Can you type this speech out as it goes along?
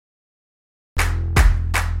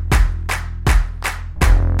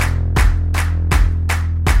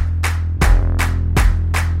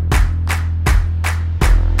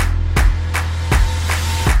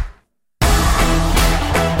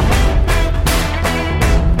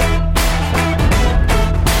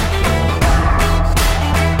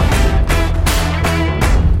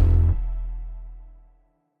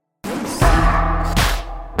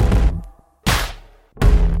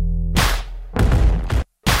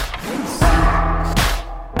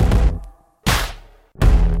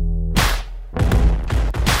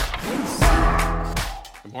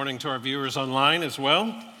morning to our viewers online as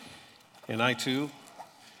well. And I too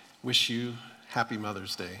wish you happy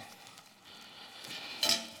Mother's Day.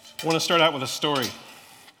 I want to start out with a story.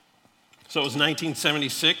 So it was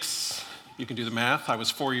 1976. You can do the math. I was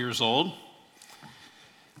 4 years old.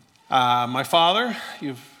 My father,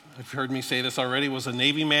 you've heard me say this already, was a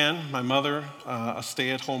Navy man. My mother, a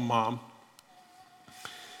stay-at-home mom.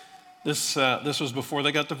 This was before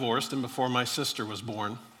they got divorced and before my sister was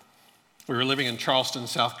born. We were living in Charleston,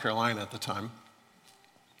 South Carolina at the time.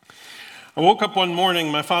 I woke up one morning.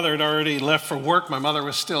 My father had already left for work. My mother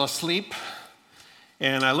was still asleep.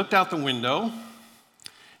 And I looked out the window,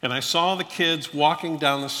 and I saw the kids walking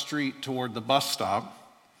down the street toward the bus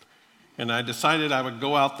stop. And I decided I would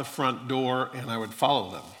go out the front door and I would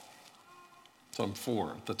follow them. So I'm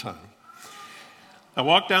 4 at the time. I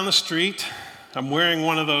walked down the street. I'm wearing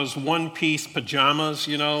one of those one-piece pajamas,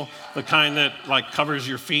 the kind that covers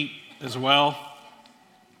your feet as well.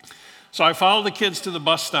 So I followed the kids to the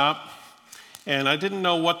bus stop, and I didn't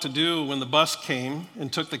know what to do when the bus came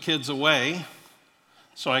and took the kids away,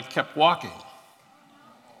 so I kept walking.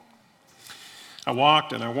 I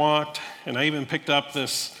walked, and I even picked up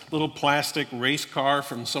this little plastic race car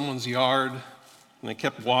from someone's yard, and I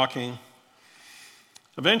kept walking.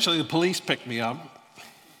 Eventually, the police picked me up,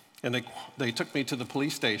 and they took me to the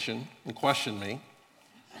police station and questioned me.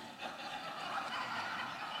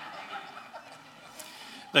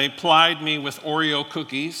 They plied me with Oreo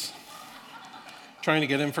cookies, trying to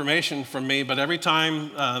get information from me, but every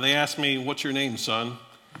time they asked me, "What's your name, son?"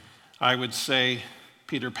 I would say,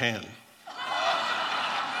 "Peter Pan."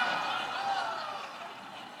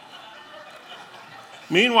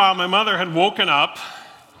 Meanwhile, my mother had woken up,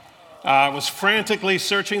 was frantically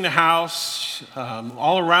searching the house,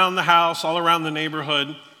 all around the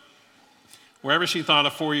neighborhood, wherever she thought a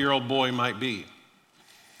 4-year-old boy might be.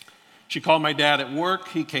 She called my dad at work.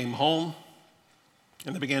 He came home,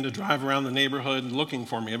 and they began to drive around the neighborhood looking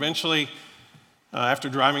for me. Eventually, after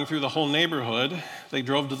driving through the whole neighborhood, they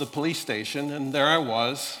drove to the police station, and there I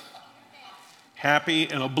was, happy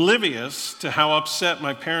and oblivious to how upset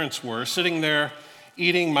my parents were, sitting there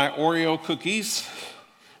eating my Oreo cookies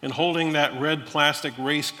and holding that red plastic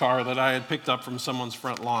race car that I had picked up from someone's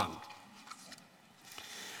front lawn.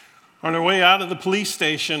 On our way out of the police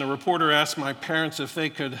station, a reporter asked my parents if they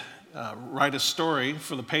could write a story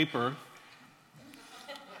for the paper.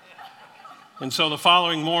 And so the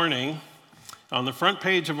following morning, on the front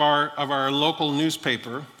page of our local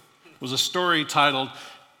newspaper was a story titled,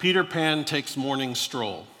 "Peter Pan Takes Morning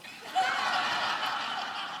Stroll."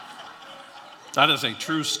 That is a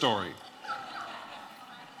true story.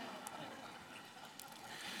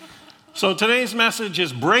 So today's message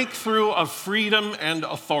is Breakthrough of Freedom and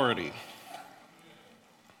Authority.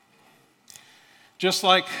 Just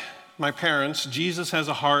like my parents, Jesus has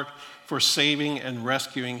a heart for saving and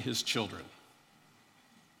rescuing his children.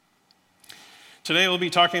 Today we'll be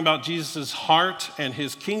talking about Jesus' heart and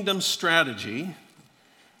his kingdom strategy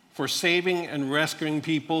for saving and rescuing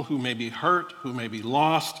people who may be hurt, who may be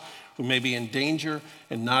lost, who may be in danger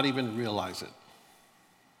and not even realize it.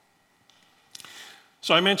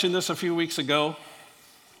 So I mentioned this a few weeks ago.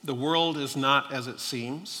 The world is not as it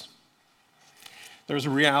seems. There's a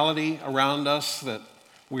reality around us that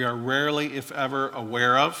we are rarely, if ever,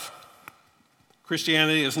 aware of.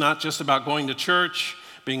 Christianity is not just about going to church,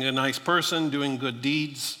 being a nice person, doing good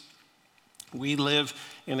deeds. We live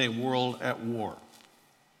in a world at war.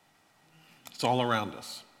 It's all around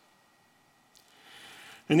us.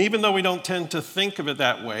 And even though we don't tend to think of it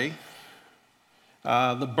that way,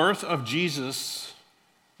 the birth of Jesus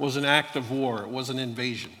was an act of war. It was an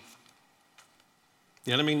invasion.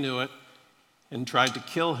 The enemy knew it and tried to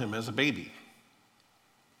kill him as a baby.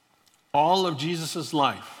 All of Jesus'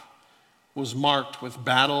 life was marked with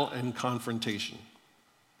battle and confrontation.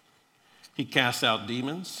 He cast out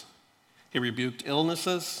demons. He rebuked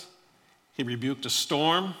illnesses. He rebuked a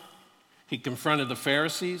storm. He confronted the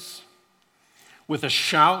Pharisees. With a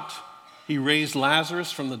shout, he raised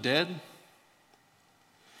Lazarus from the dead.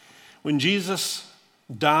 When Jesus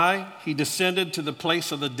died, he descended to the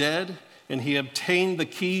place of the dead, and he obtained the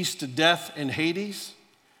keys to death and Hades.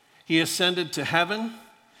 He ascended to heaven,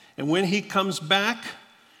 and when he comes back,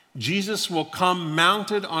 Jesus will come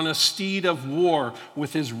mounted on a steed of war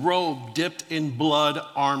with his robe dipped in blood,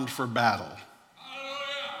 armed for battle.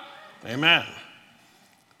 Hallelujah. Amen.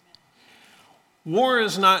 War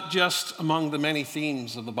is not just among the many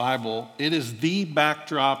themes of the Bible. It is the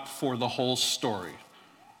backdrop for the whole story,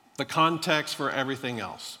 the context for everything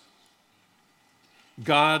else.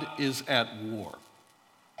 God is at war.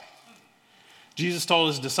 Jesus told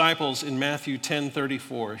his disciples in Matthew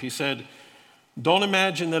 10:34, he said, Don't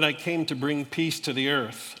imagine that I came to bring peace to the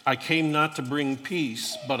earth. I came not to bring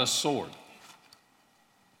peace, but a sword.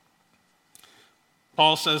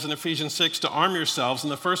 Paul says in Ephesians 6 to arm yourselves,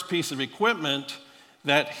 and the first piece of equipment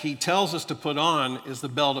that he tells us to put on is the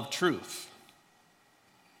belt of truth.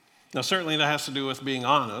 Now, certainly that has to do with being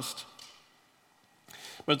honest,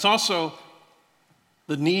 but it's also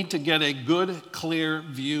the need to get a good, clear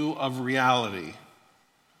view of reality.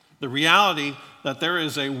 The reality that there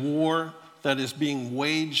is a war that is being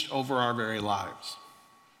waged over our very lives.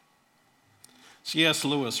 C.S.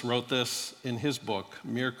 Lewis wrote this in his book,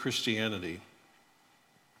 Mere Christianity.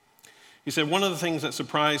 He said, one of the things that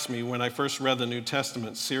surprised me when I first read the New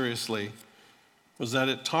Testament seriously was that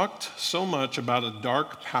it talked so much about a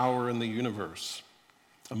dark power in the universe,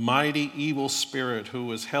 a mighty evil spirit who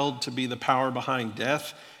was held to be the power behind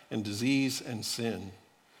death and disease and sin.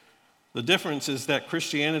 The difference is that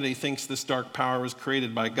Christianity thinks this dark power was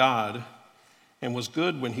created by God and was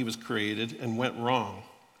good when he was created and went wrong.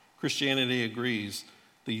 Christianity agrees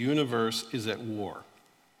the universe is at war.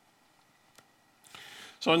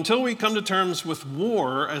 So until we come to terms with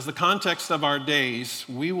war as the context of our days,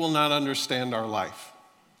 we will not understand our life.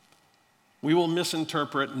 We will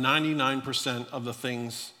misinterpret 99% of the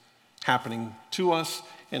things happening to us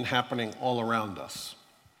and happening all around us.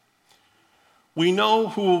 We know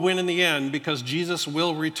who will win in the end because Jesus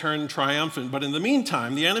will return triumphant. But in the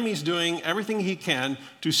meantime, the enemy's doing everything he can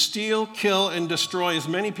to steal, kill, and destroy as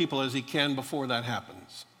many people as he can before that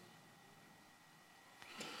happens.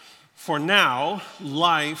 For now,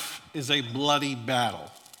 life is a bloody battle.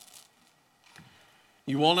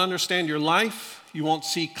 You won't understand your life. You won't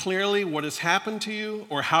see clearly what has happened to you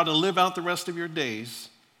or how to live out the rest of your days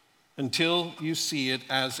until you see it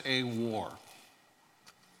as a war.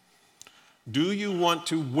 Do you want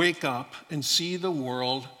to wake up and see the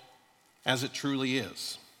world as it truly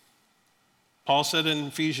is? Paul said in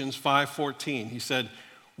Ephesians 5:14, he said,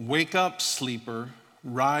 "Wake up, sleeper,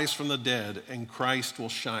 rise from the dead, and Christ will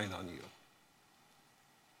shine on you."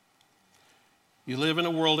 You live in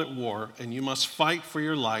a world at war, and you must fight for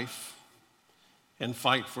your life and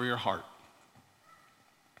fight for your heart.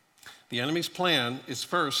 The enemy's plan is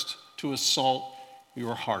first to assault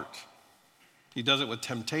your heart. He does it with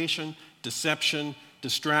temptation, deception,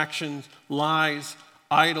 distractions, lies,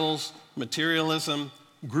 idols, materialism,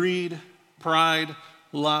 greed, pride,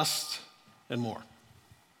 lust, and more.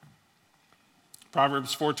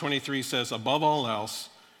 Proverbs 4:23 says, "Above all else,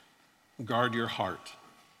 guard your heart,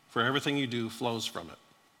 for everything you do flows from it."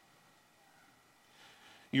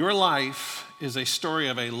 Your life is a story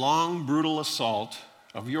of a long, brutal assault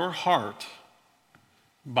of your heart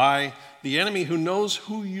by the enemy who knows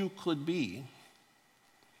who you could be,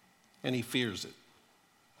 and he fears it.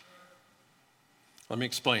 Let me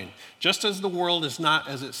explain. Just as the world is not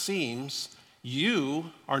as it seems,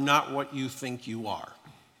 you are not what you think you are.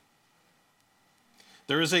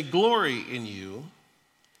 There is a glory in you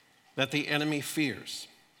that the enemy fears.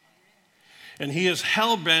 And he is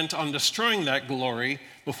hell-bent on destroying that glory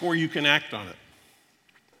before you can act on it.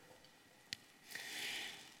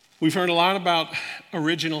 We've heard a lot about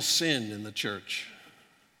original sin in the church,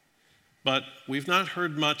 but we've not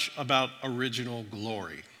heard much about original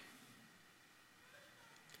glory.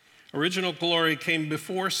 Original glory came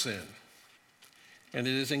before sin, and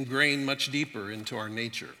it is ingrained much deeper into our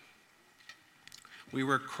nature. We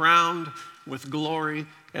were crowned with glory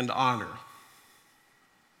and honor.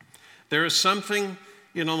 There is something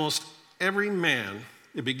in almost every man,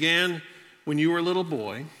 it began when you were a little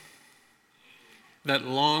boy, that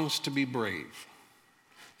longs to be brave.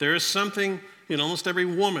 There is something in almost every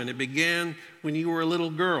woman, it began when you were a little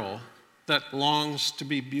girl, that longs to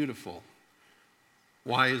be beautiful.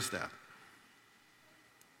 Why is that?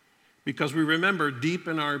 Because we remember deep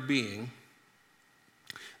in our being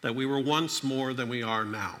that we were once more than we are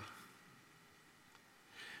now.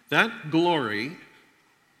 That glory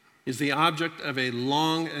is the object of a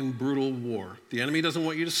long and brutal war. The enemy doesn't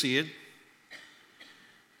want you to see it.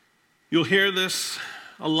 You'll hear this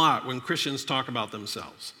a lot when Christians talk about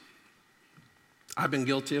themselves. I've been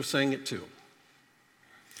guilty of saying it too.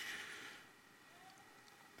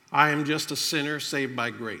 I am just a sinner saved by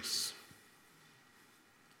grace.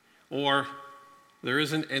 Or, there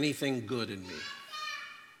isn't anything good in me.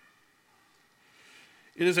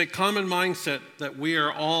 It is a common mindset that we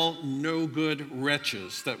are all no good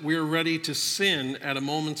wretches, that we're ready to sin at a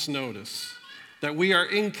moment's notice, that we are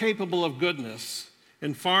incapable of goodness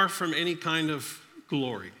and far from any kind of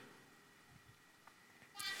glory.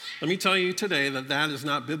 Let me tell you today that that is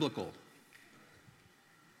not biblical.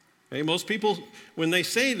 Okay, most people, when they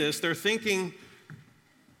say this, they're thinking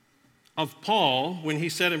of Paul when he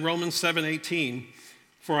said in Romans 7:18,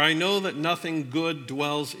 "For I know that nothing good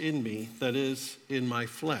dwells in me, that is, in my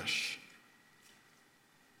flesh."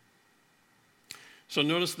 So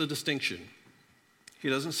notice the distinction. He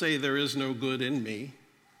doesn't say there is no good in me.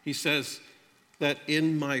 He says that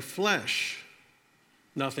in my flesh,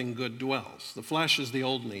 nothing good dwells. The flesh is the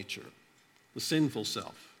old nature, the sinful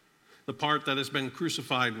self, the part that has been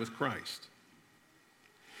crucified with Christ.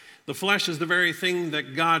 The flesh is the very thing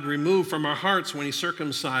that God removed from our hearts when he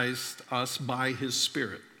circumcised us by his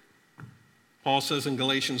Spirit. Paul says in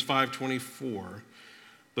Galatians 5:24,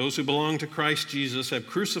 "Those who belong to Christ Jesus have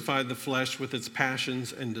crucified the flesh with its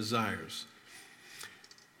passions and desires."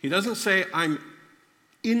 He doesn't say I'm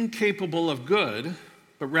incapable of good,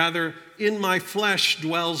 but rather in my flesh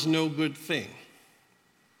dwells no good thing.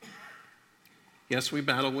 Yes, we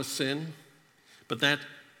battle with sin, but that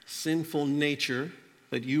sinful nature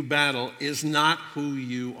that you battle is not who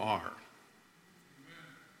you are.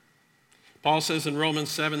 Paul says in Romans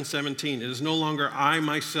 7:17, "It is no longer I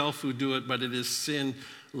myself who do it, but it is sin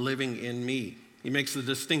living in me." He makes the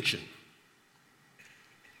distinction.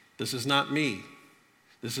 This is not me.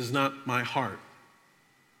 This is not my heart.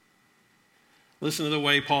 Listen to the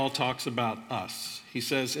way Paul talks about us. He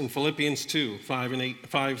says in Philippians 2,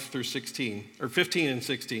 5 through 16, or 15 and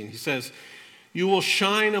 16, he says, "You will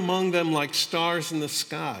shine among them like stars in the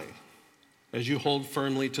sky as you hold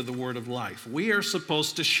firmly to the word of life." We are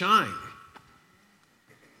supposed to shine.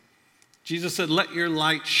 Jesus said, "Let your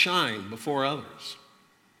light shine before others."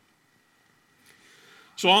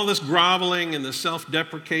 So all this groveling and the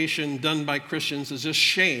self-deprecation done by Christians is just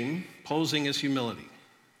shame posing as humility.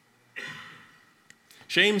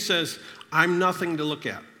 Shame says, I'm nothing to look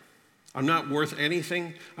at. I'm not worth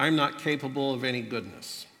anything. I'm not capable of any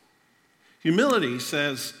goodness. Humility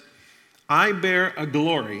says, I bear a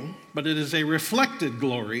glory, but it is a reflected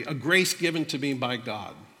glory, a grace given to me by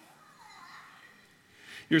God.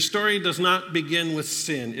 Your story does not begin with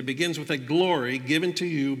sin. It begins with a glory given to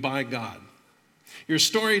you by God. Your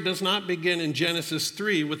story does not begin in Genesis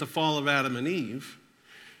 3 with the fall of Adam and Eve.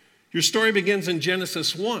 Your story begins in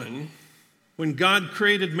Genesis 1 when God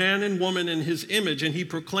created man and woman in his image and he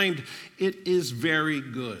proclaimed, "It is very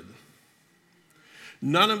good."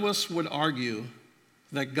 None of us would argue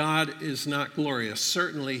that God is not glorious.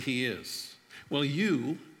 Certainly he is. Well,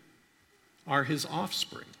 you are his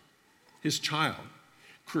offspring, his child,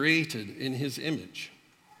 created in his image.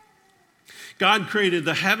 God created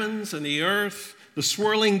the heavens and the earth, the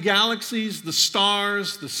swirling galaxies, the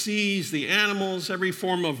stars, the seas, the animals, every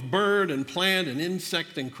form of bird and plant and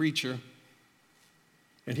insect and creature.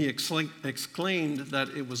 And he exclaimed that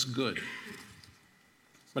it was good.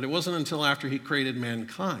 But it wasn't until after he created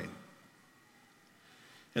mankind,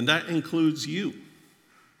 and that includes you,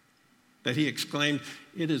 that he exclaimed,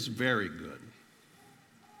 "It is very good."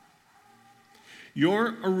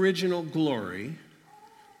 Your original glory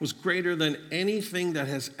was greater than anything that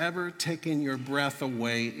has ever taken your breath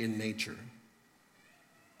away in nature.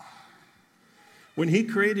 When he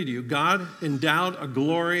created you, God endowed a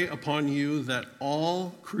glory upon you that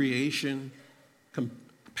all creation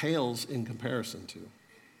pales in comparison to.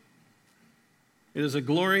 It is a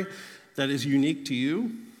glory that is unique to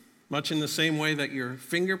you, much in the same way that your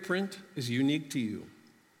fingerprint is unique to you.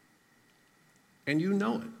 And you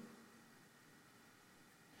know it.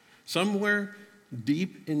 Somewhere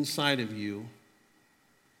deep inside of you,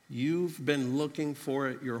 you've been looking for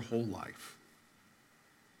it your whole life.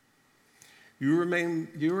 You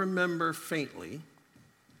remember faintly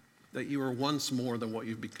that you were once more than what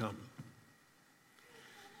you've become.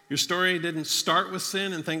 Your story didn't start with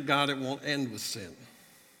sin, and thank God it won't end with sin.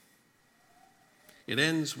 It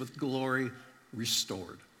ends with glory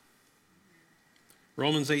restored.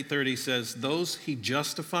 Romans 8:30 says, "Those he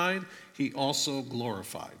justified, he also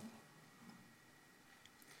glorified."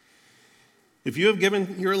 If you have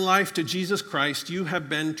given your life to Jesus Christ, you have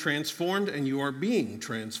been transformed and you are being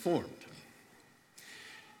transformed.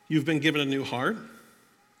 You've been given a new heart,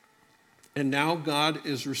 and now God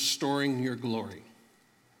is restoring your glory.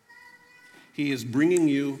 He is bringing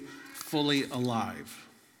you fully alive.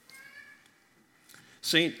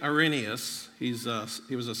 St. Irenaeus, he was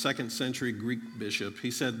a 2nd century Greek bishop,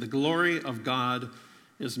 he said, "The glory of God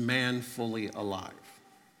is man fully alive."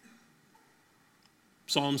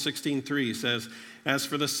 Psalm 16:3 says, "As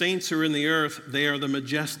for the saints who are in the earth, they are the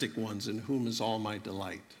majestic ones in whom is all my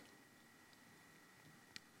delight."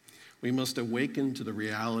 We must awaken to the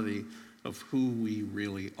reality of who we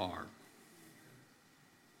really are.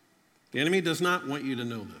 The enemy does not want you to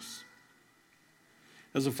know this.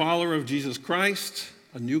 As a follower of Jesus Christ,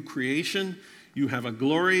 a new creation, you have a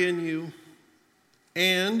glory in you,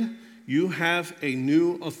 and you have a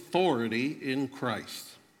new authority in Christ.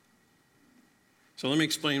 So let me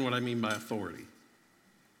explain what I mean by authority.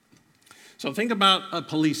 So think about a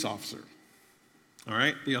police officer, all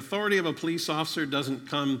right? The authority of a police officer doesn't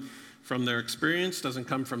come from their experience, doesn't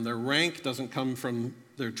come from their rank, doesn't come from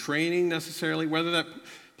their training necessarily, whether that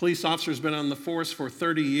police officer has been on the force for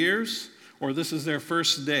 30 years or this is their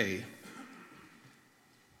first day.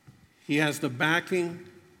 He has the backing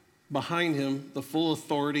behind him, the full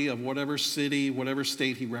authority of whatever city, whatever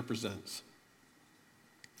state he represents.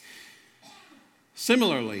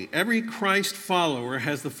 Similarly, every Christ follower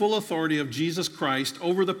has the full authority of Jesus Christ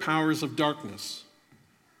over the powers of darkness,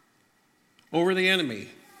 over the enemy,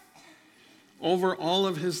 over all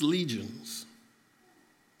of his legions.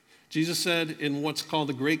 Jesus said in what's called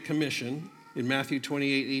the Great Commission, in Matthew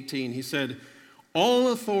 28:18, he said,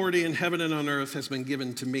 "All authority in heaven and on earth has been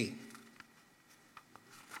given to me."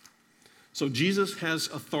 So Jesus has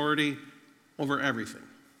authority over everything,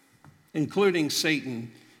 including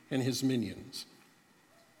Satan and his minions.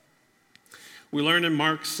 We learn in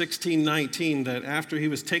Mark 16:19 that after he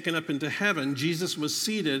was taken up into heaven, Jesus was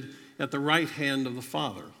seated at the right hand of the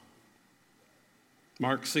Father.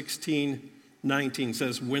 Mark 16:19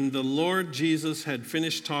 says, "When the Lord Jesus had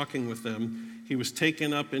finished talking with them, he was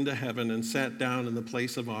taken up into heaven and sat down in the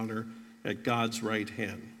place of honor at God's right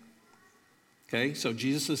hand." Okay, so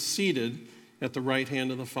Jesus is seated at the right hand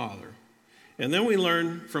of the Father. And then we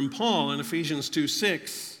learn from Paul in Ephesians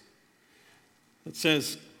 2:6, it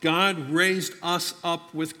says, "God raised us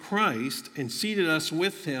up with Christ and seated us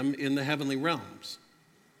with him in the heavenly realms."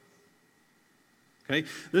 Okay?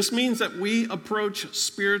 This means that we approach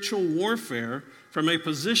spiritual warfare from a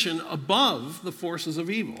position above the forces of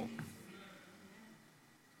evil.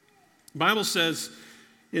 The Bible says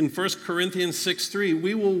in 1 Corinthians 6:3,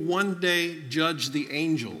 we will one day judge the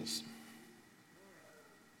angels.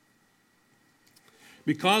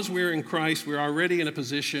 Because we're in Christ, we're already in a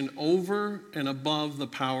position over and above the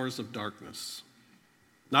powers of darkness.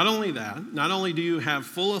 Not only that, not only do you have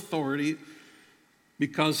full authority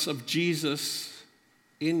because of Jesus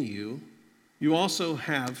in you, you also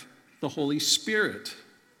have the Holy Spirit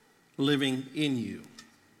living in you.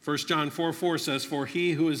 1 John 4:4 says, "For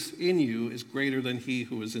he who is in you is greater than he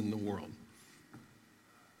who is in the world."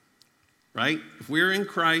 Right? If we're in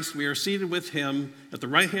Christ, we are seated with him at the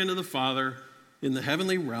right hand of the Father in the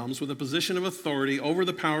heavenly realms with a position of authority over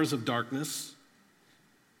the powers of darkness.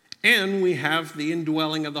 And we have the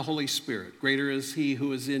indwelling of the Holy Spirit. Greater is he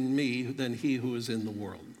who is in me than he who is in the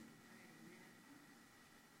world.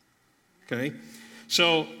 Okay?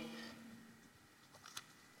 So,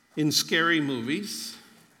 in scary movies,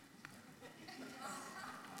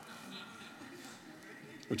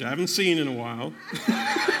 which I haven't seen in a while,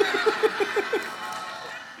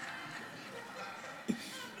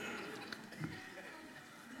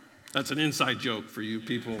 that's an inside joke for you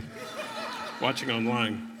people watching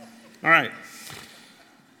online. All right.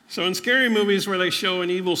 So in scary movies where they show an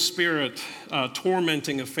evil spirit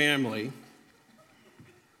tormenting a family,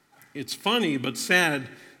 it's funny but sad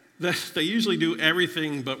that they usually do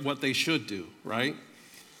everything but what they should do, right?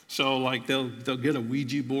 So like they'll get a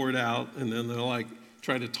Ouija board out and then they'll like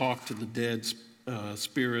try to talk to the dead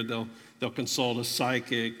spirit. They'll consult a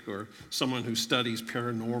psychic or someone who studies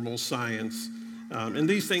paranormal science. And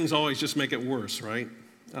these things always just make it worse, right?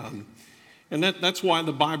 And that's why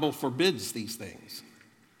the Bible forbids these things.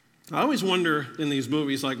 I always wonder in these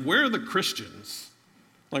movies, like, where are the Christians?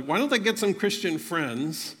 Like, why don't they get some Christian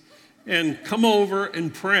friends and come over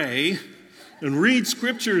and pray and read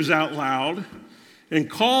scriptures out loud and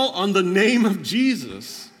call on the name of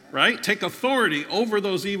Jesus, right? Take authority over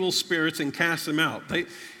those evil spirits and cast them out.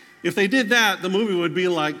 If they did that, the movie would be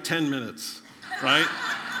like 10 minutes, right?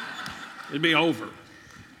 It'd be over.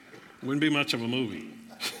 Wouldn't be much of a movie.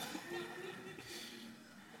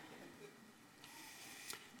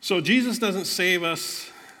 So Jesus doesn't save us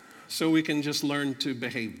so we can just learn to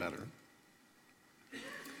behave better.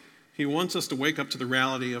 He wants us to wake up to the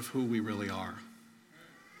reality of who we really are,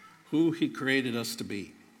 who he created us to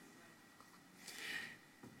be.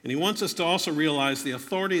 And he wants us to also realize the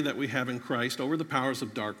authority that we have in Christ over the powers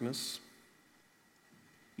of darkness.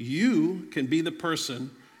 You can be the person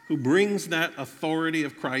who brings that authority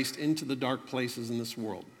of Christ into the dark places in this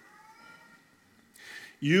world.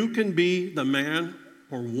 You can be the man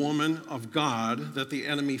or woman of God that the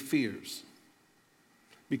enemy fears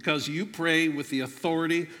because you pray with the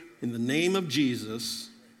authority in the name of Jesus,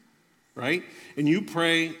 right? And you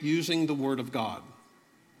pray using the word of God.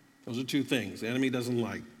 Those are two things the enemy doesn't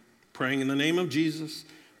like. Praying in the name of Jesus,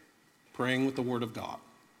 praying with the word of God.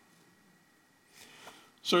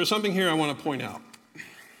 So there's something here I want to point out.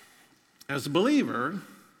 As a believer,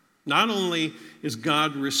 not only is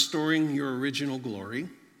God restoring your original glory,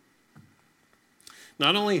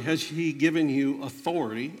 not only has he given you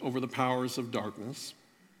authority over the powers of darkness,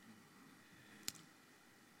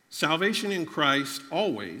 salvation in Christ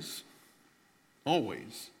always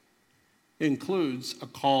includes a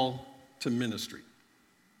call to ministry.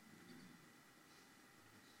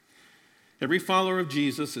 Every follower of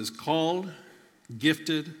Jesus is called,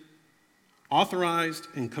 gifted, authorized,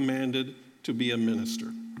 and commanded to be a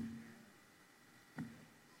minister.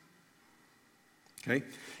 Okay?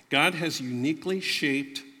 God has uniquely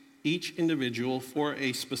shaped each individual for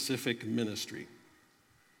a specific ministry.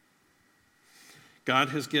 God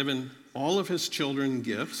has given all of his children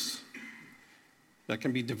gifts that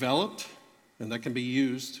can be developed and that can be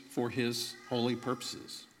used for his holy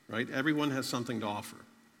purposes, right? Everyone has something to offer.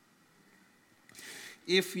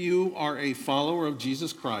 If you are a follower of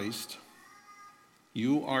Jesus Christ,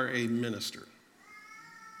 you are a minister.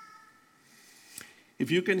 If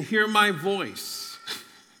you can hear my voice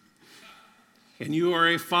and you are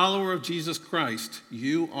a follower of Jesus Christ,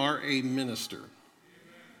 you are a minister.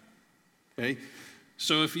 Okay?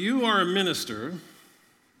 So if you are a minister,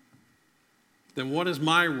 then what is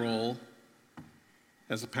my role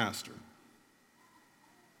as a pastor?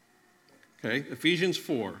 Okay? Ephesians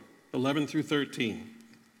 4:11 through 13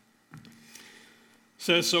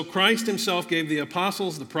 says, "So Christ himself gave the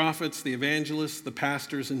apostles, the prophets, the evangelists, the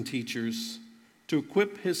pastors, and teachers to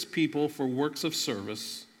equip his people for works of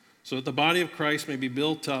service, so that the body of Christ may be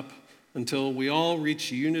built up until we all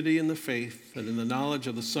reach unity in the faith and in the knowledge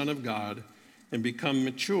of the Son of God and become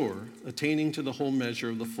mature, attaining to the whole measure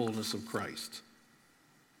of the fullness of Christ."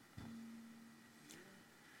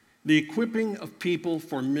 The equipping of people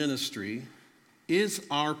for ministry is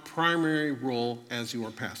our primary role as your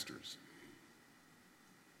pastors.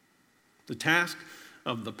 The task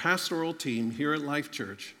of the pastoral team here at Life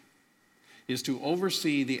Church is to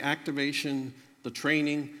oversee the activation, the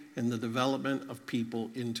training, and the development of people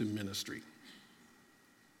into ministry.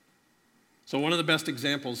 So one of the best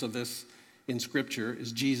examples of this in Scripture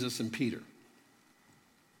is Jesus and Peter.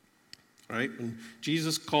 Right? When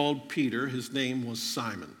Jesus called Peter, his name was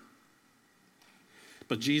Simon.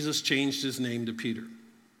 But Jesus changed his name to Peter.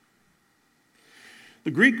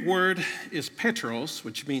 The Greek word is Petros,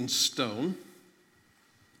 which means stone.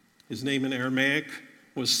 His name in Aramaic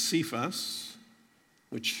was Cephas,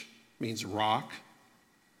 which means rock.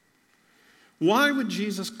 Why would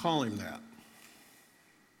Jesus call him that?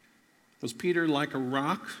 Was Peter like a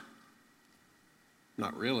rock?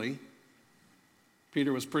 Not really.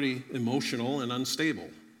 Peter was pretty emotional and unstable.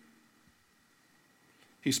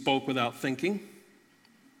 He spoke without thinking.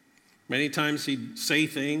 Many times he'd say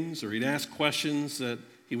things or he'd ask questions that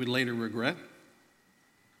he would later regret.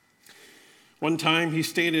 One time he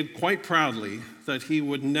stated quite proudly that he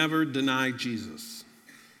would never deny Jesus.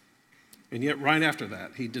 And yet right after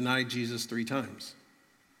that, he denied Jesus 3 times.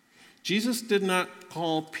 Jesus did not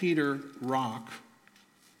call Peter rock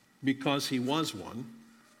because he was one.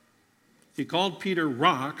 He called Peter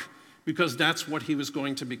rock because that's what he was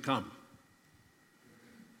going to become.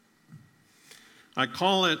 I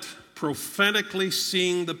call it prophetically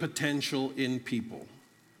seeing the potential in people.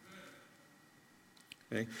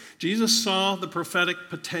 Okay? Jesus saw the prophetic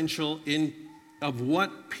potential of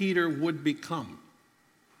what Peter would become,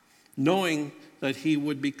 knowing that he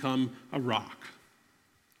would become a rock.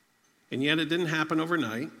 And yet it didn't happen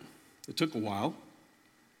overnight. It took a while.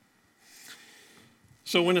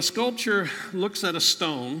 So when a sculptor looks at a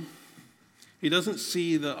stone, he doesn't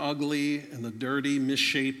see the ugly and the dirty,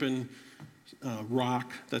 misshapen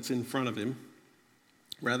rock that's in front of him.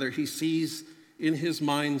 Rather, he sees in his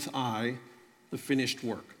mind's eye the finished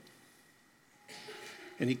work.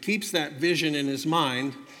 And he keeps that vision in his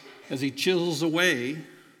mind as he chisels away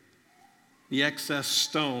the excess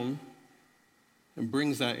stone and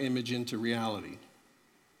brings that image into reality.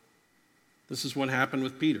 This is what happened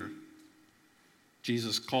with Peter.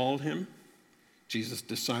 Jesus called him, Jesus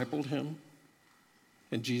discipled him,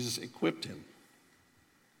 and Jesus equipped him.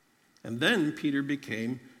 And then Peter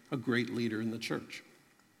became a great leader in the church.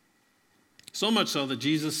 So much so that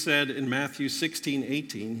Jesus said in Matthew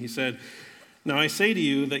 16:18, he said, "Now I say to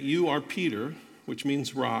you that you are Peter," which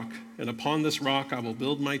means rock, "and upon this rock I will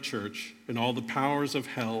build my church, and all the powers of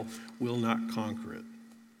hell will not conquer it."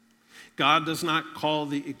 God does not call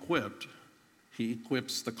the equipped, he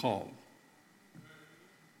equips the called.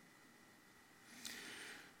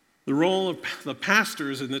 The role of the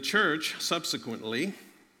pastors in the church, subsequently,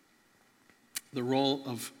 the role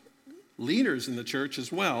of leaders in the church as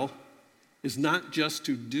well, is not just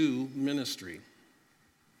to do ministry,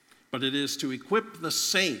 but it is to equip the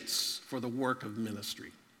saints for the work of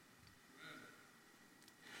ministry.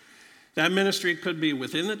 That ministry could be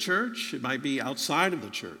within the church. It might be outside of the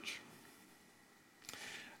church.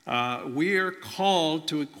 We are called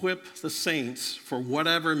to equip the saints for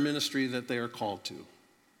whatever ministry that they are called to.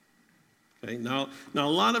 Okay? Now a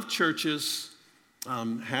lot of churches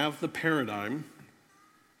have the paradigm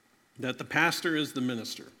that the pastor is the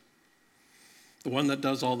minister, the one that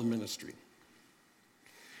does all the ministry.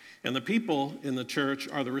 And the people in the church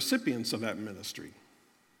are the recipients of that ministry,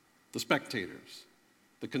 the spectators,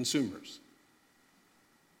 the consumers.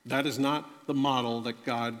 That is not the model that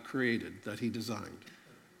God created, that he designed.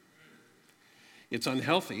 It's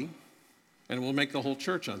unhealthy, and it will make the whole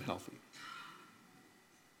church unhealthy.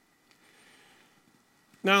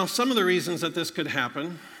 Now, some of the reasons that this could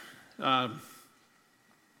happen,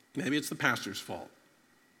 maybe it's the pastor's fault,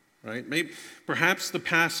 right? Perhaps the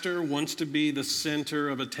pastor wants to be the center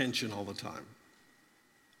of attention all the time.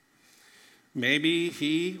 Maybe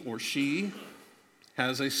he or she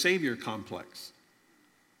has a savior complex.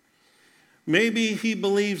 Maybe he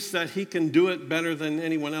believes that he can do it better than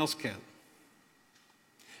anyone else can.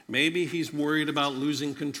 Maybe he's worried about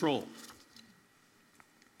losing control.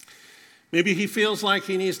 Maybe he feels like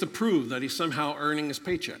he needs to prove that he's somehow earning his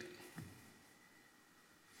paycheck.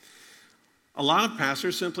 A lot of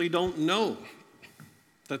pastors simply don't know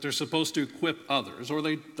that they're supposed to equip others, or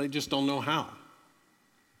they just don't know how.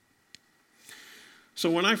 So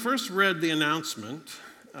when I first read the announcement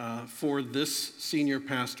for this senior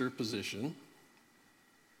pastor position,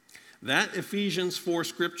 that Ephesians 4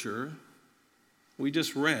 scripture we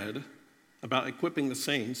just read about equipping the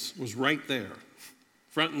saints was right there,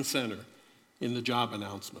 front and center in the job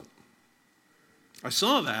announcement. I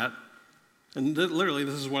saw that, and literally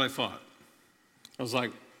this is what I thought. I was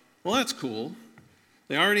like, well, that's cool.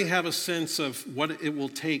 They already have a sense of what it will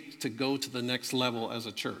take to go to the next level as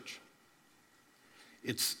a church.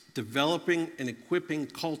 It's developing and equipping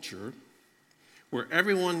culture where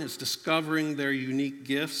everyone is discovering their unique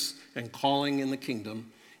gifts and calling in the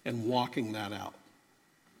kingdom and walking that out.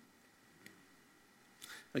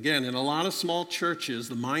 Again, in a lot of small churches,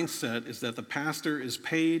 the mindset is that the pastor is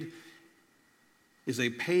a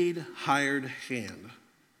paid hired hand,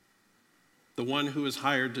 the one who is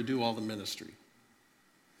hired to do all the ministry.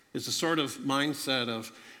 It's a sort of mindset of,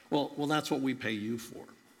 well, that's what we pay you for.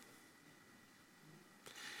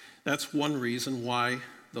 That's one reason why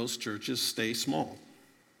those churches stay small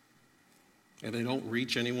and they don't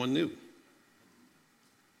reach anyone new.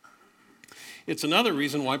 It's another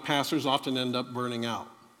reason why pastors often end up burning out.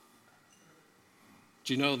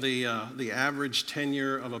 Do you know the average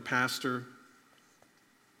tenure of a pastor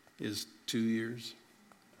is 2 years?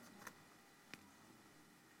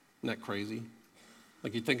 Isn't that crazy?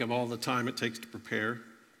 Like you think of all the time it takes to prepare,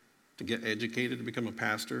 to get educated, to become a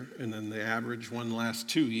pastor, and then the average one lasts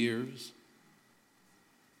 2 years.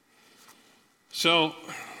 So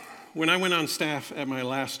when I went on staff at my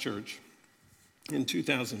last church in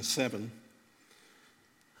 2007,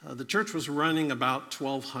 the church was running about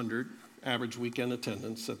 1,200 average weekend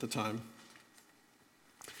attendance at the time.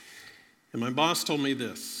 And my boss told me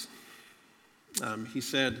this. He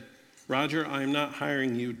said, Roger, I am not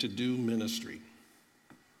hiring you to do ministry.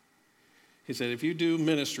 He said, if you do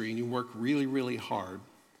ministry and you work really, really hard,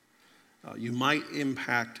 you might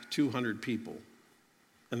impact 200 people,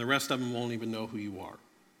 and the rest of them won't even know who you are.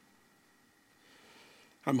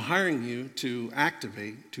 I'm hiring you to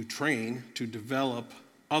activate, to train, to develop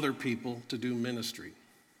other people to do ministry.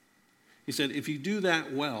 He said, if you do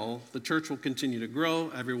that well, the church will continue to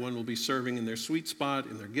grow, everyone will be serving in their sweet spot,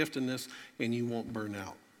 in their giftedness, and you won't burn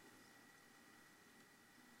out.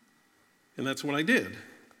 And that's what I did.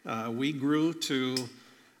 We grew to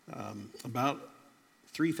about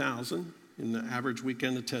 3,000 in the average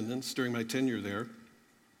weekend attendance during my tenure there.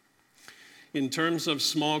 In terms of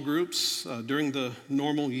small groups, during the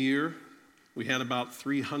normal year, we had about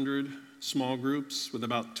 300 small groups with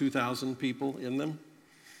about 2,000 people in them.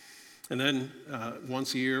 And then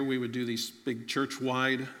once a year, we would do these big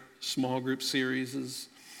church-wide small group series.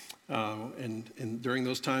 And during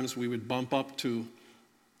those times, we would bump up to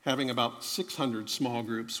having about 600 small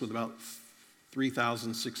groups with about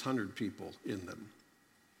 3,600 people in them.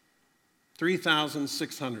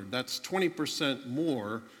 3,600, that's 20%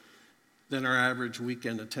 more than our average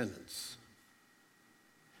weekend attendance.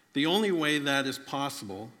 The only way that is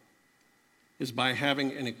possible is by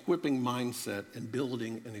having an equipping mindset and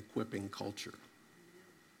building an equipping culture.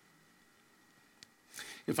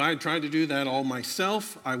 If I had tried to do that all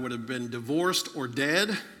myself, I would have been divorced or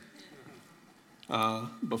dead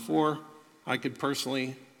before I could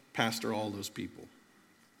personally pastor all those people.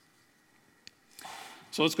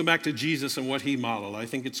 So let's go back to Jesus and what he modeled. I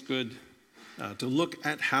think it's good to look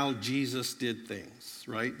at how Jesus did things,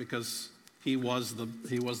 right? Because he was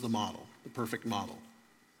the model, the perfect model.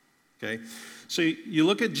 Okay? So you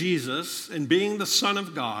look at Jesus, and being the Son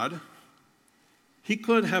of God, he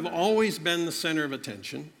could have always been the center of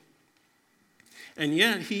attention, and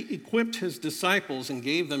yet he equipped his disciples and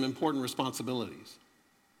gave them important responsibilities.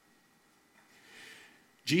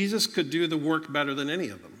 Jesus could do the work better than any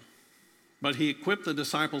of them, but he equipped the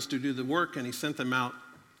disciples to do the work, and he sent them out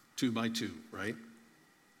 2 by 2, right?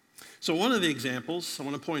 So one of the examples I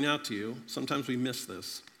want to point out to you, sometimes we miss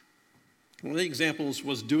this. One of the examples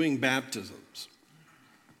was doing baptisms.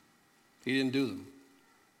 He didn't do them.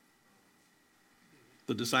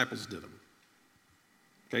 The disciples did them.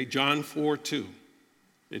 Okay, John 4:2.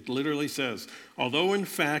 It literally says, although in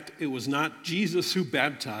fact it was not Jesus who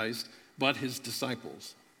baptized, but his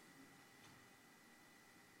disciples.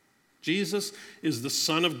 Jesus is the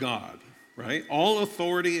Son of God, right? All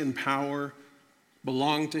authority and power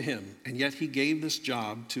belong to him, and yet he gave this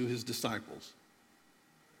job to his disciples.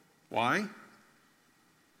 Why?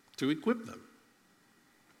 To equip them.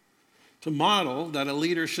 To model that a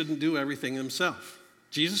leader shouldn't do everything himself.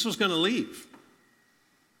 Jesus was going to leave,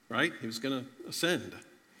 right? He was going to ascend.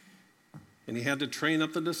 And he had to train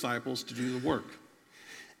up the disciples to do the work.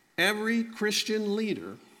 Every Christian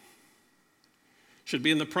leader should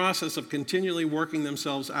be in the process of continually working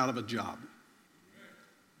themselves out of a job.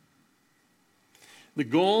 The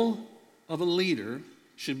goal of a leader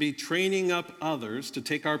should be training up others to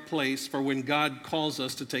take our place for when God calls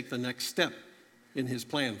us to take the next step in his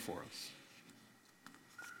plan for us.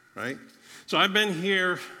 Right? So I've been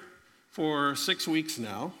here for 6 weeks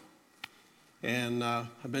now, and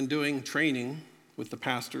I've been doing training with the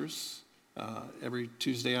pastors every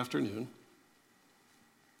Tuesday afternoon.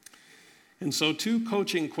 And so 2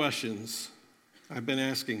 coaching questions I've been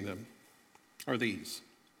asking them are these.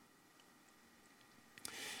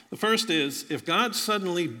 The first is, if God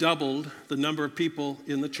suddenly doubled the number of people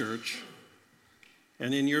in the church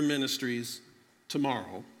and in your ministries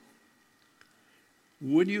tomorrow,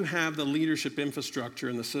 would you have the leadership infrastructure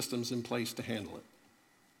and the systems in place to handle it?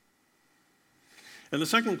 And the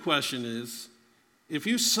second question is, if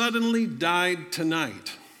you suddenly died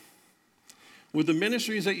tonight, would the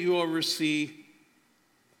ministries that you oversee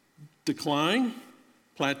decline,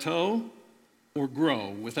 plateau, or grow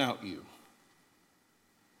without you?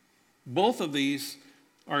 Both of these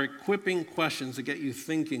are equipping questions that get you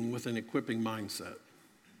thinking with an equipping mindset.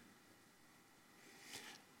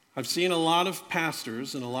 I've seen a lot of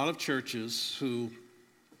pastors in a lot of churches who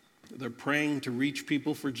they're praying to reach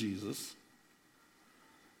people for Jesus,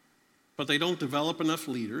 but they don't develop enough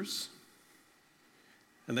leaders,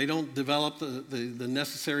 and they don't develop the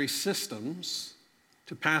necessary systems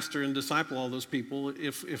to pastor and disciple all those people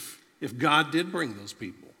if God did bring those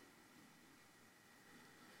people.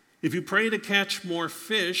 If you pray to catch more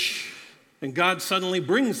fish and God suddenly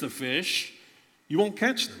brings the fish, you won't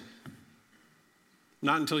catch them.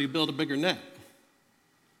 Not until you build a bigger net.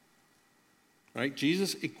 Right?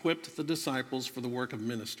 Jesus equipped the disciples for the work of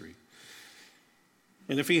ministry.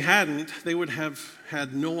 And if he hadn't, they would have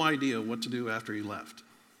had no idea what to do after he left.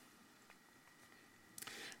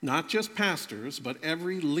 Not just pastors, but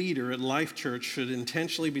every leader at Life Church should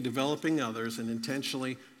intentionally be developing others and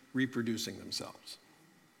intentionally reproducing themselves.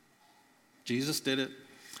 Jesus did it.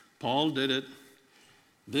 Paul did it.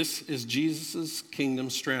 This is Jesus' kingdom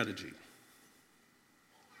strategy.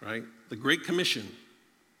 Right? The Great Commission.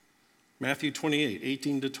 Matthew 28,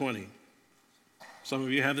 18 to 20. Some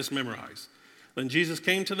of you have this memorized. Then Jesus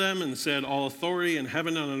came to them and said, all authority in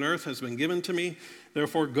heaven and on earth has been given to me.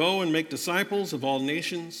 Therefore go and make disciples of all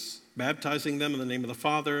nations, baptizing them in the name of the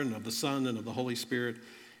Father and of the Son and of the Holy Spirit,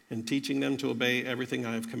 and teaching them to obey everything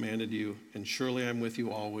I have commanded you. And surely I'm with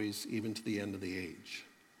you always, even to the end of the age.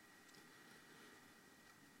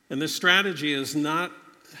 And this strategy is not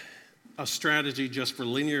a strategy just for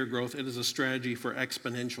linear growth. It is a strategy for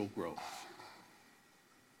exponential growth.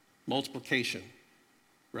 Multiplication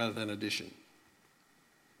rather than addition.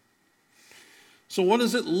 So what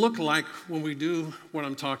does it look like when we do what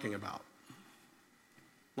I'm talking about?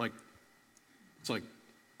 It's like,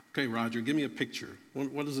 okay, Roger, give me a picture.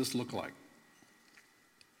 What does this look like?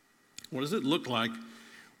 What does it look like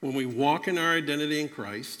when we walk in our identity in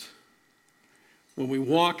Christ, when we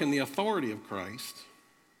walk in the authority of Christ,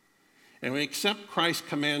 and we accept Christ's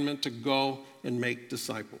commandment to go and make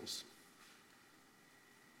disciples?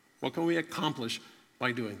 What can we accomplish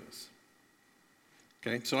by doing this?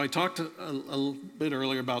 Okay, so I talked a bit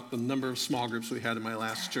earlier about the number of small groups we had in my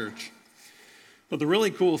last church. But the really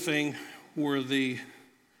cool thing were the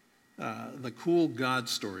the cool God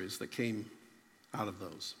stories that came out of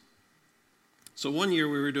those. So one year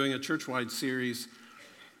we were doing a church-wide series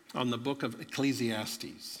on the book of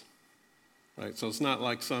Ecclesiastes, right? So it's not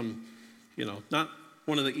like some, not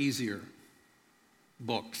one of the easier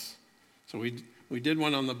books. So we did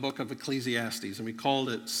one on the book of Ecclesiastes, and we called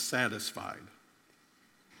it Satisfied.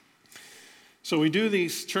 So we do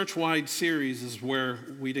these church-wide series where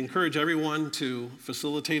we'd encourage everyone to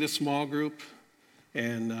facilitate a small group,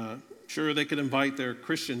 and sure, they could invite their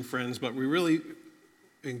Christian friends, but we really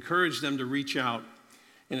encourage them to reach out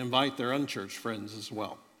and invite their unchurched friends as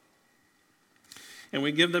well. And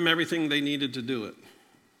we give them everything they needed to do it.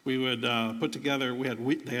 We would put together,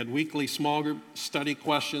 they had weekly small group study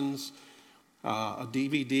questions, a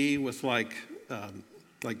DVD with like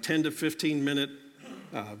 10 to 15 minute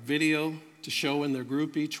video to show in their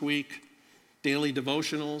group each week, daily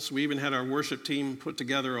devotionals. We even had our worship team put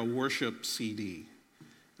together a worship CD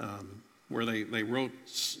where they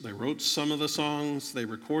wrote some of the songs, they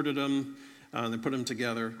recorded them, and they put them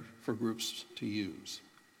together for groups to use.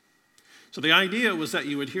 So the idea was that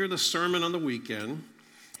you would hear the sermon on the weekend,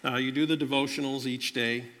 you do the devotionals each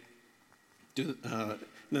day, and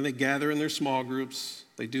then they gather in their small groups,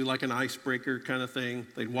 they do like an icebreaker kind of thing,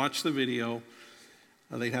 they'd watch the video,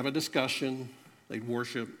 they'd have a discussion, they'd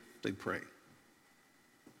worship, they'd pray.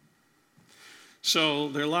 So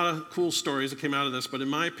there are a lot of cool stories that came out of this, but in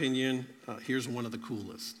my opinion, here's one of the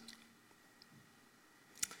coolest.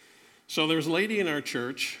 So there's a lady in our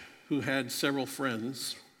church who had several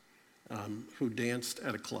friends who danced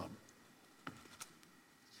at a club.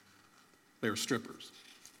 They were strippers.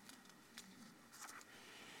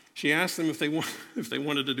 She asked them if they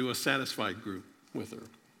wanted to do a Satisfied group with her.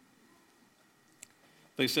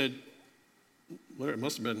 They said, well, it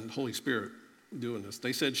must have been the Holy Spirit doing this.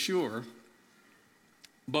 They said, sure.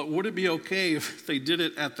 But would it be okay if they did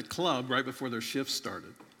it at the club right before their shift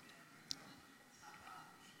started?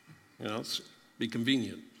 It'd be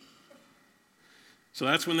convenient. So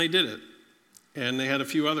that's when they did it. And they had a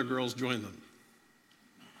few other girls join them.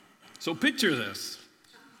 So picture this,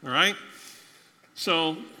 all right?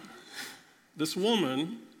 So this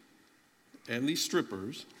woman and these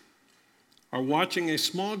strippers are watching a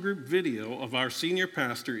small group video of our senior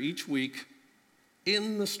pastor each week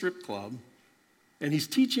in the strip club, and he's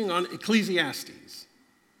teaching on Ecclesiastes.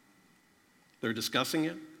 They're discussing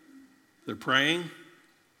it. They're praying.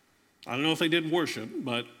 I don't know if they did worship,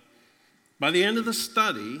 but by the end of the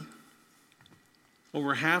study,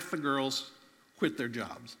 over half the girls quit their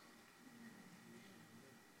jobs.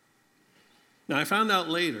 Now, I found out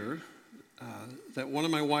later that one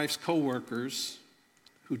of my wife's coworkers,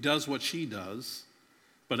 who does what she does,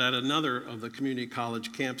 but at another of the community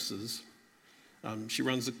college campuses, she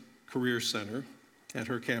runs a career center at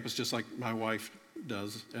her campus, just like my wife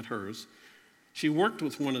does at hers. She worked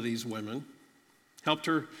with one of these women, helped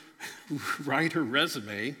her write her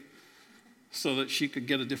resume so that she could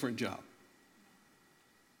get a different job.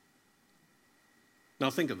 Now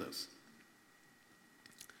think of this.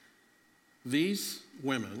 These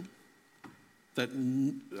women that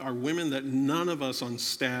are women that none of us on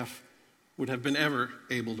staff would have been ever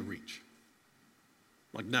able to reach.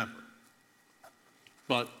 Like never.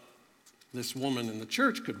 But this woman in the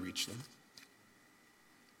church could reach them.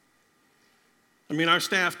 I mean, our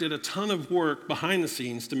staff did a ton of work behind the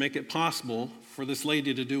scenes to make it possible for this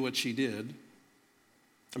lady to do what she did.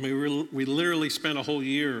 I mean, we literally spent a whole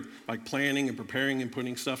year like planning and preparing and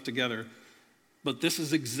putting stuff together. But this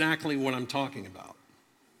is exactly what I'm talking about.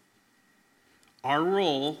 Our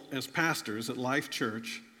role as pastors at Life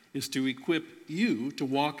Church is to equip you to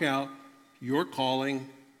walk out your calling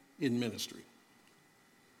in ministry.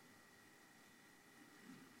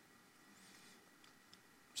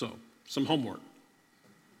 So, some homework.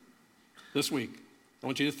 This week, I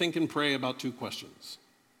want you to think and pray about 2 questions.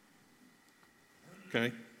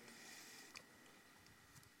 Okay?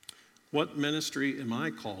 What ministry am I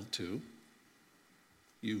called to?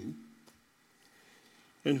 You.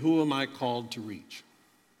 And who am I called to reach?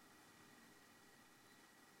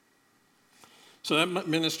 So that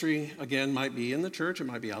ministry, again, might be in the church. It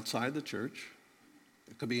might be outside the church.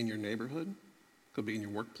 It could be in your neighborhood. It could be in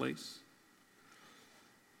your workplace.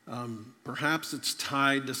 Perhaps it's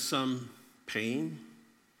tied to some pain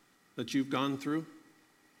that you've gone through.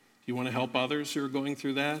 You want to help others who are going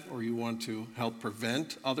through that, or you want to help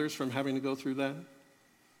prevent others from having to go through that.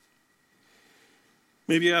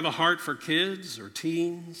 Maybe you have a heart for kids or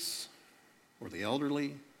teens or the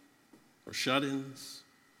elderly or shut-ins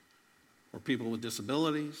or people with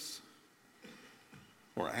disabilities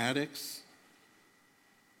or addicts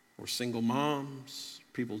or single moms,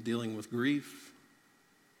 people dealing with grief.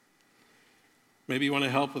 Maybe you want to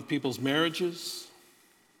help with people's marriages.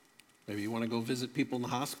 Maybe you want to go visit people in the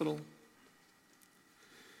hospital.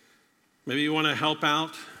 Maybe you want to help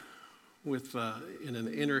out with in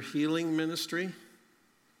an inner healing ministry.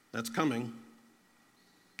 That's coming.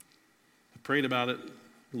 I prayed about it.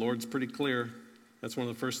 The Lord's pretty clear. That's one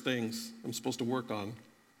of the first things I'm supposed to work on.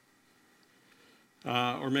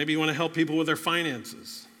 Or maybe you want to help people with their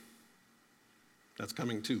finances. That's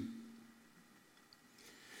coming too.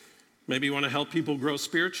 Maybe you want to help people grow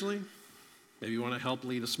spiritually. Maybe you want to help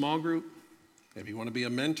lead a small group. Maybe you want to be a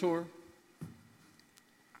mentor.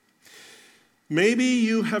 Maybe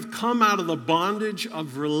you have come out of the bondage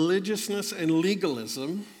of religiousness and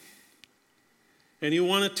legalism, and you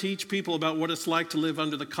want to teach people about what it's like to live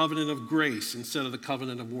under the covenant of grace instead of the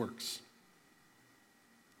covenant of works.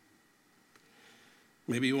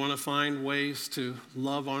 Maybe you want to find ways to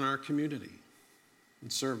love on our community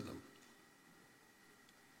and serve them.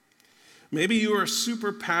 Maybe you are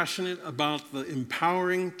super passionate about the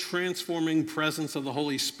empowering, transforming presence of the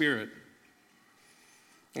Holy Spirit,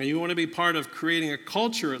 and you want to be part of creating a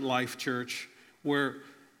culture at Life Church where,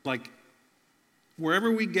 wherever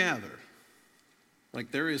we gather,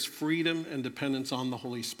 there is freedom and dependence on the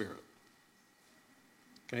Holy Spirit.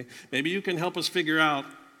 Okay? Maybe you can help us figure out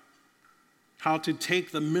how to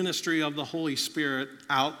take the ministry of the Holy Spirit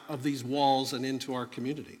out of these walls and into our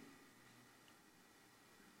community.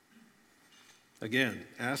 Again,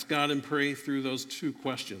 ask God and pray through those two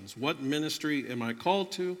questions. What ministry am I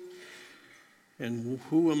called to? And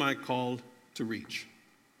who am I called to reach?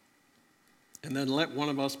 And then let one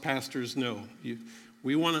of us pastors know.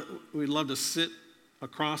 We'd love to sit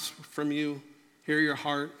across from you, hear your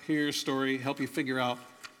heart, hear your story, help you figure out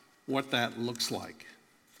what that looks like.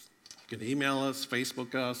 You can email us,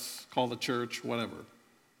 Facebook us, call the church, whatever.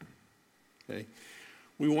 Okay?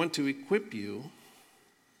 We want to equip you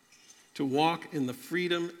to walk in the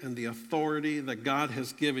freedom and the authority that God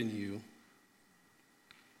has given you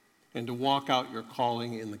and to walk out your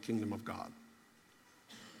calling in the kingdom of God.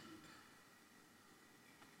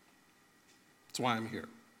 That's why I'm here.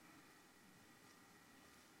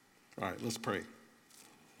 All right, let's pray.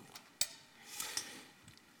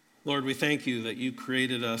 Lord, we thank you that you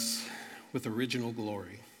created us with original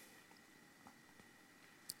glory.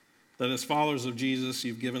 That as followers of Jesus,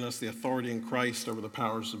 you've given us the authority in Christ over the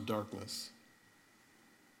powers of darkness.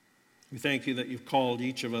 We thank you that you've called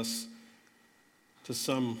each of us to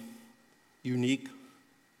some unique,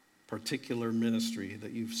 particular ministry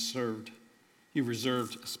that you've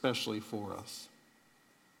reserved especially for us.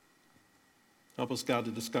 Help us, God,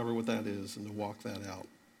 to discover what that is and to walk that out.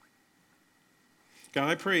 God,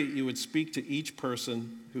 I pray you would speak to each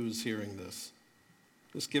person who is hearing this.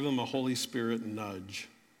 Just give them a Holy Spirit nudge,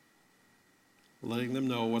 letting them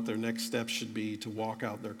know what their next steps should be to walk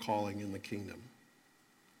out their calling in the kingdom.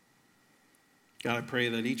 God, I pray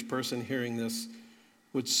that each person hearing this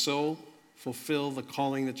would so fulfill the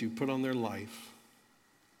calling that you put on their life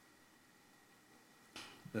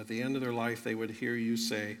that at the end of their life they would hear you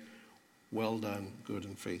say, "Well done, good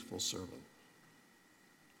and faithful servant."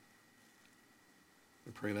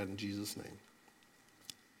 I pray that in Jesus' name.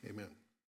 Amen.